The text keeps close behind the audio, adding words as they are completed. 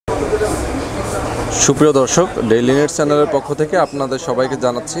সুপ্রিয় দর্শক, daily net চ্যানেলের পক্ষ থেকে আপনাদের সবাইকে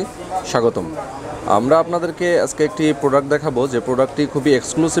জানাচ্ছি স্বাগতম। আমরা আপনাদেরকে আজকে একটি প্রোডাক্ট দেখাবো, যে প্রোডাক্টটি খুবই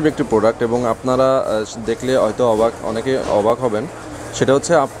এক্সক্লুসিভ একটি প্রোডাক্ট এবং আপনারা দেখলে হয়তো অনেকে অবাক হবেন। সেটা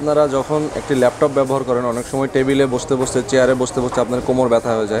হচ্ছে, আপনারা যখন একটি ল্যাপটপ ব্যবহার করেন, অনেক সময় টেবিলে বসতে বসতে, চেয়ারে বসতে বসতে আপনার কোমর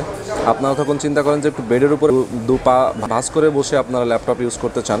ব্যথা হয়ে যায়। আপনারা তখন চিন্তা করেন যে একটু বেডের উপর দু পা ভাঁজ করে বসে আপনারা ল্যাপটপ ইউজ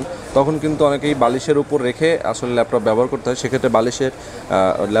করতে চান। তখন কিন্তু অনেকেই বালিশের উপর রেখে আসলে ল্যাপটপ ব্যবহার করতে হয়। সেক্ষেত্রে বালিশের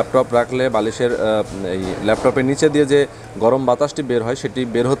ল্যাপটপ রাখলে বালিশের এই ল্যাপটপের নিচে দিয়ে যে গরম বাতাসটি বের হয় সেটি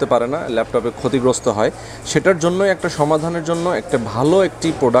বের হতে পারে না, ল্যাপটপে ক্ষতিগ্রস্ত হয়। সেটার জন্যই একটা সমাধানের জন্য একটা ভালো একটি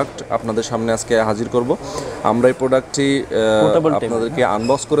প্রোডাক্ট আপনাদের সামনে আজকে হাজির করব। আমরা এই প্রোডাক্টটি আপনাদেরকে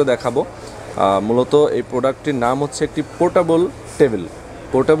আনবক্স করে দেখাবো। মূলত এই প্রোডাক্টটির নাম হচ্ছে একটি পোর্টেবল টেবিল।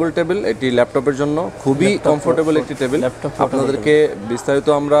 এটি ল্যাপটপের জন্য খুবই কমফোর্টেবল একটি টেবিল। আপনাদেরকে বিস্তারিত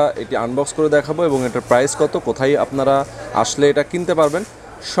আমরা এটি আনবক্স করে দেখাবো এবং এটার প্রাইস কত, কোথায় আপনারা আসলে এটা কিনতে পারবেন,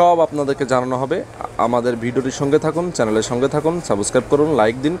 সব আপনাদেরকে জানানো হবে। আমাদের ভিডিওটির সঙ্গে থাকুন, চ্যানেলের সঙ্গে থাকুন, সাবস্ক্রাইব করুন,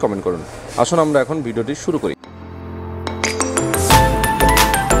 লাইক দিন, কমেন্ট করুন। আসুন আমরা এখন ভিডিওটি শুরু করি।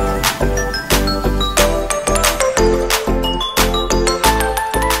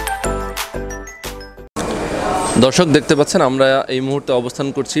 দর্শক, দেখতে পাচ্ছেন আমরা এই মুহূর্তে অবস্থান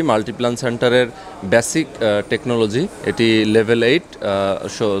করছি মাল্টিপ্লান সেন্টারের বেসিক টেকনোলজি। এটি লেভেল 8,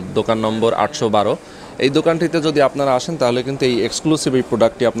 দোকান নম্বর 812। এই দোকানটিতে যদি আপনারা আসেন তাহলে কিন্তু এই এক্সক্লুসিভ এই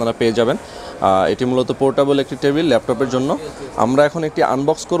প্রোডাক্টটি আপনারা পেয়ে যাবেন। এটি মূলত পোর্টেবল একটি টেবিল ল্যাপটপের জন্য। আমরা এখন একটি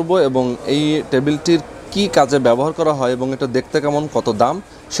আনবক্স করব এবং এই টেবিলটির কি কাজে ব্যবহার করা হয় এবং এটা দেখতে কেমন, কত দাম,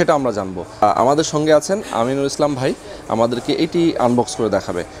 সেটা আমরা জানবো। আমাদের সঙ্গে আছেন আমিনুল ইসলাম ভাই, আমাদেরকে এটি আনবক্স করে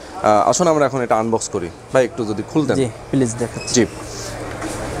দেখাবে। আসুন আমরা এখন এটা আনবক্স করি। ভাই, একটু যদি খুলতেন। জি প্লিজ দেখাচ্ছি। জি,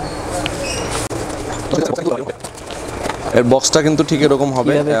 এর বক্সটা কিন্তু ঠিক এরকম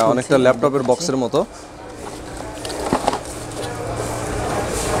হবে, অনেকটা ল্যাপটপের বক্সের মতো।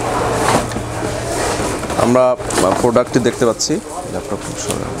 আমরা প্রোডাক্টটি দেখতে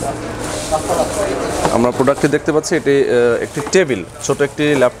পাচ্ছি, এটি একটি টেবিল, ছোট একটি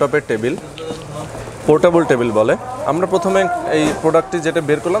ল্যাপটপের টেবিল, পোর্টেবল টেবিল বলে। আমরা প্রথমে এই প্রোডাক্টটি যেটা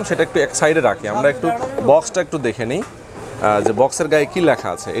বের করলাম সেটা একটু এক সাইডে রাখি। আমরা একটু বক্সটা একটু দেখে নিই যে বক্সের গায়ে কি লেখা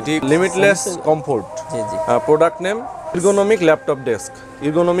আছে। এটি limitless comfort, product name ইরগোনমিক laptop desk,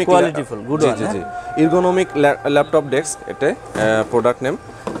 ইরগোনমিক কোয়ালিটিফুল, গুড। জি, ইরগোনমিক ল্যাপটপ ডেস্ক এটা প্রোডাক্ট নেম।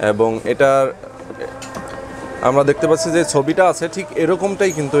 এবং এটার আমরা দেখতে পাচ্ছি যে ছবিটা আছে ঠিক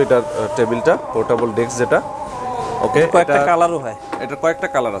এরকমটাই কিন্তু এটার টেবিলটা, পোর্টেবল ডেস্ক যেটা। ওকে, কয়েকটা কালারও হয়, এটা কয়েকটা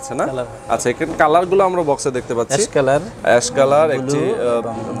কালার আছে না? আচ্ছা, এখানে কালারগুলো আমরা বক্সে দেখতে পাচ্ছি। অ্যাশ কালার, একটি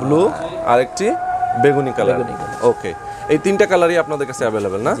ব্লু, আর একটি বেগুনি কালার। ওকে, এই তিনটা কালারই আপনাদের কাছে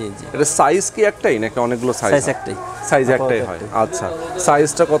অ্যাভেলেবেল না? এটা সাইজ কি একটাই নাকি অনেকগুলো সাইজ? সাইজ একটাই হয়। আচ্ছা,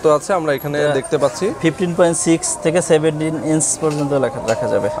 সাইজটা কত আছে আমরা এখানে দেখতে পাচ্ছি? 15.6 থেকে 17 ইঞ্চ পর্যন্ত রাখা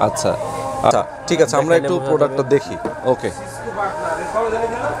যাবে। আচ্ছা, ঠিক আছে, আমরা একটু প্রোডাক্টটা দেখি। ওকে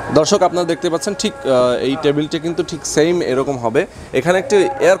দর্শক, আপনারা দেখতে পাচ্ছেন ঠিক এই টেবিলটা কিন্তু ঠিক সেম এরকম হবে। এখানে একটি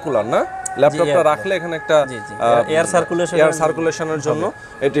এয়ার কুলার, না ল্যাপটপটা রাখলে এখানে একটা এয়ার সার্কুলেশনের জন্য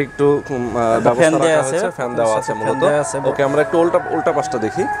এটি একটু ব্যবস্থা রাখা হয়েছে, ফ্যান দেওয়া আছে মূলত। ওকে, আমরা একটু উল্টা পাশটা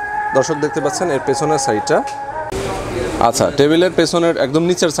দেখি। দর্শক দেখতে পাচ্ছেন এর পেছনের সাইডটা। আচ্ছা, টেবিলের পেছনের একদম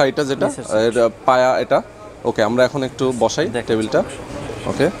নিচের সাইডটা যেটা পায়া এটা। ওকে, আমরা এখন একটু বসাই টেবিলটা।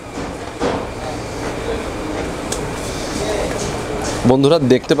 ওকে বন্ধুরা,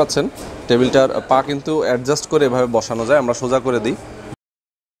 দেখতে পাচ্ছেন টেবিলটার পা কিন্তু অ্যাডজাস্ট করে এভাবে বসানো যায়। আমরা সোজা করে দিই।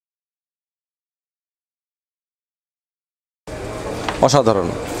 অসাধারণ।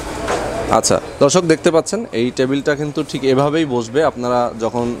 আচ্ছা দর্শক, দেখতে পাচ্ছেন এই টেবিলটা কিন্তু ঠিক এভাবেই বসবে। আপনারা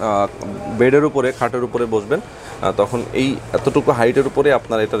যখন বেডের উপরে, খাটের উপরে বসবেন তখন এই এতটুকু হাইটের উপরে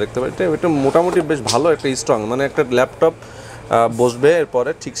আপনারা এটা দেখতে পারেন। এটা মোটামুটি বেশ ভালো একটা স্ট্রং, মানে একটা ল্যাপটপ বসবে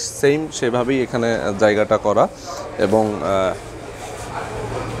এরপরে ঠিক সেভাবেই এখানে জায়গাটা করা। এবং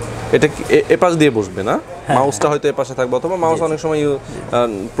এটা এপাশ দিয়ে বসবে না, মাউসটা হয়তো এপাশে থাকবে, অথবা মাউস অনেক সময়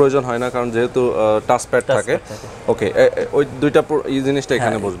প্রয়োজন হয় না, কারণ যেহেতু টাচ প্যাড থাকে। ওকে, ওই দুইটা জিনিসটা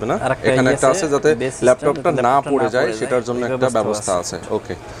এখানে বসবে না, এখানে একটা আছে যাতে ল্যাপটপটা না পড়ে যায়, সেটার জন্য একটা ব্যবস্থা আছে।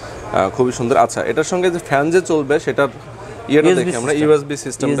 ওকে, খুবই সুন্দর। আচ্ছা, এটার সঙ্গে যে ফ্যান যে চলবে সেটার ইয়েটা দেখি আমরা, ইউএসবি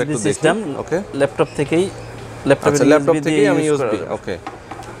সিস্টেমটা একটু দেখি। ওকে, ল্যাপটপ থেকেই আমি ইউএসবি। ওকে,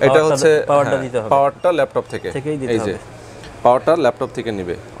 এটা হচ্ছে পাওয়ারটা ল্যাপটপ থেকে, এই যে পাওয়ারটা ল্যাপটপ থেকে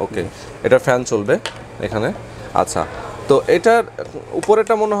নেবে। ওকে, এটা ফ্যান চলবে এখানে। আচ্ছা, তো এটার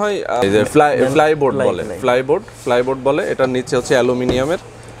উপরেটা মনে হয় এই যে ফ্লাইবোর্ড বলে, এটার নিচে হচ্ছে অ্যালুমিনিয়ামের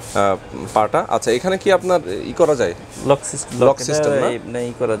পাটা। আচ্ছা, এখানে কি আপনার করা যায়? লক সিস্টেম না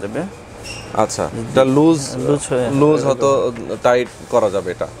করা যাবে। আচ্ছা, এটা লুজ হয়তো টাইট করা যাবে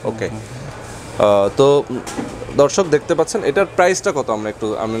এটা। ওকে, তো দর্শক দেখতে পাচ্ছেন, এটার প্রাইসটা কত আমরা একটু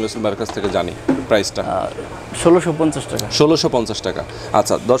আমিনুল ইসলাম ভাইয়ের কাছ থেকে জানি প্রাইসটা। 1650 টাকা। 1650 টাকা।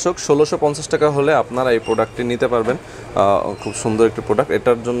 আচ্ছা দর্শক, 1650 টাকা হলে আপনারা এই প্রোডাক্টটি নিতে পারবেন। খুব সুন্দর একটি প্রোডাক্ট।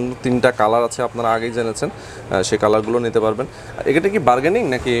 এটার জন্য 3টা কালার আছে, আপনারা আগেই জেনেছেন, সেই কালারগুলো নিতে পারবেন। এটা কি বার্গেনিং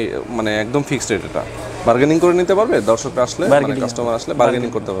নাকি মানে একদম ফিক্সড রেট? এটা বার্গেনিং করে নিতে পারবে দর্শকরা আসলে, মানে কাস্টমার আসলে বার্গেনিং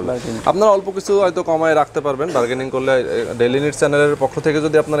করতে পারবে। আপনারা অল্প কিছু হয়তো কমায় রাখতে পারবেন বার্গেনিং করলে। ডেইলি নিডস চ্যানেলের পক্ষ থেকে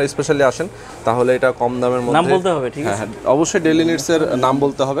যদি আপনারা স্পেশালি আসেন তাহলে এটা কম দামের মধ্যে নাম বলতে হবে, ঠিক আছে? হ্যাঁ, অবশ্যই ডেইলি নিডসের নাম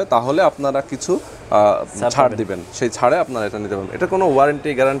বলতে হবে, তাহলে আপনারা কিছু ছাড় দিবেন। সেই ছাড়ে আপনারা এটা নিতে পারবেন। এটা কোনো ওয়ারেন্টি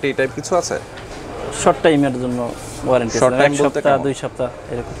গ্যারান্টি এই টাইপ কিছু আছে? শর্ট টাইমের জন্য ওয়ারেন্টি আছে, 1 সপ্তাহ 2 সপ্তাহ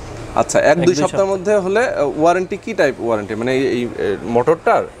এরকম। আচ্ছা, 1-2 সপ্তাহের মধ্যে হলে ওয়ারেন্টি কি টাইপ ওয়ারেন্টি? মানে এই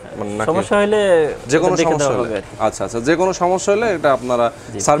মোটরটার সমস্যা হলে যে কোনো সমস্যা হলে? আচ্ছা আচ্ছা, যে কোনো সমস্যা হলে এটা আপনারা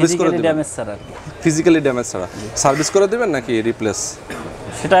সার্ভিস করে দিবেন? ড্যামেজ ছাড়া, ফিজিক্যালি ড্যামেজ ছাড়া সার্ভিস করে দিবেন নাকি রিপ্লেস?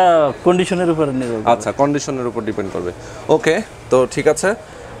 সেটা কন্ডিশনের উপর নির্ভর করে। আচ্ছা, কন্ডিশনের উপর ডিপেন্ড করবে। ওকে, তো ঠিক আছে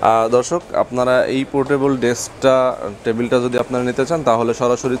দর্শক, আপনারা এই পোর্টেবল ডেস্কটা টেবিলটা যদি আপনারা নিতে চান তাহলে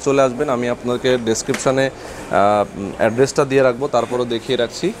সরাসরি চলে আসবেন। আমি আপনাকে ডেসক্রিপশানে অ্যাড্রেসটা দিয়ে রাখবো, তারপরও দেখিয়ে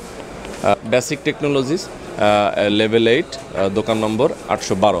রাখছি। বেসিক টেকনোলজিস, লেভেল 8, দোকান নম্বর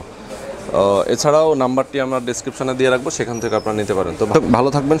 812। এছাড়াও নাম্বারটি আমরা ডেসক্রিপশানে দিয়ে রাখবো, সেখান থেকে আপনারা নিতে পারেন। তো ভালো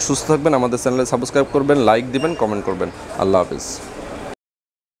থাকবেন, সুস্থ থাকবেন, আমাদের চ্যানেলে সাবস্ক্রাইব করবেন, লাইক দিবেন, কমেন্ট করবেন। আল্লাহ হাফিজ।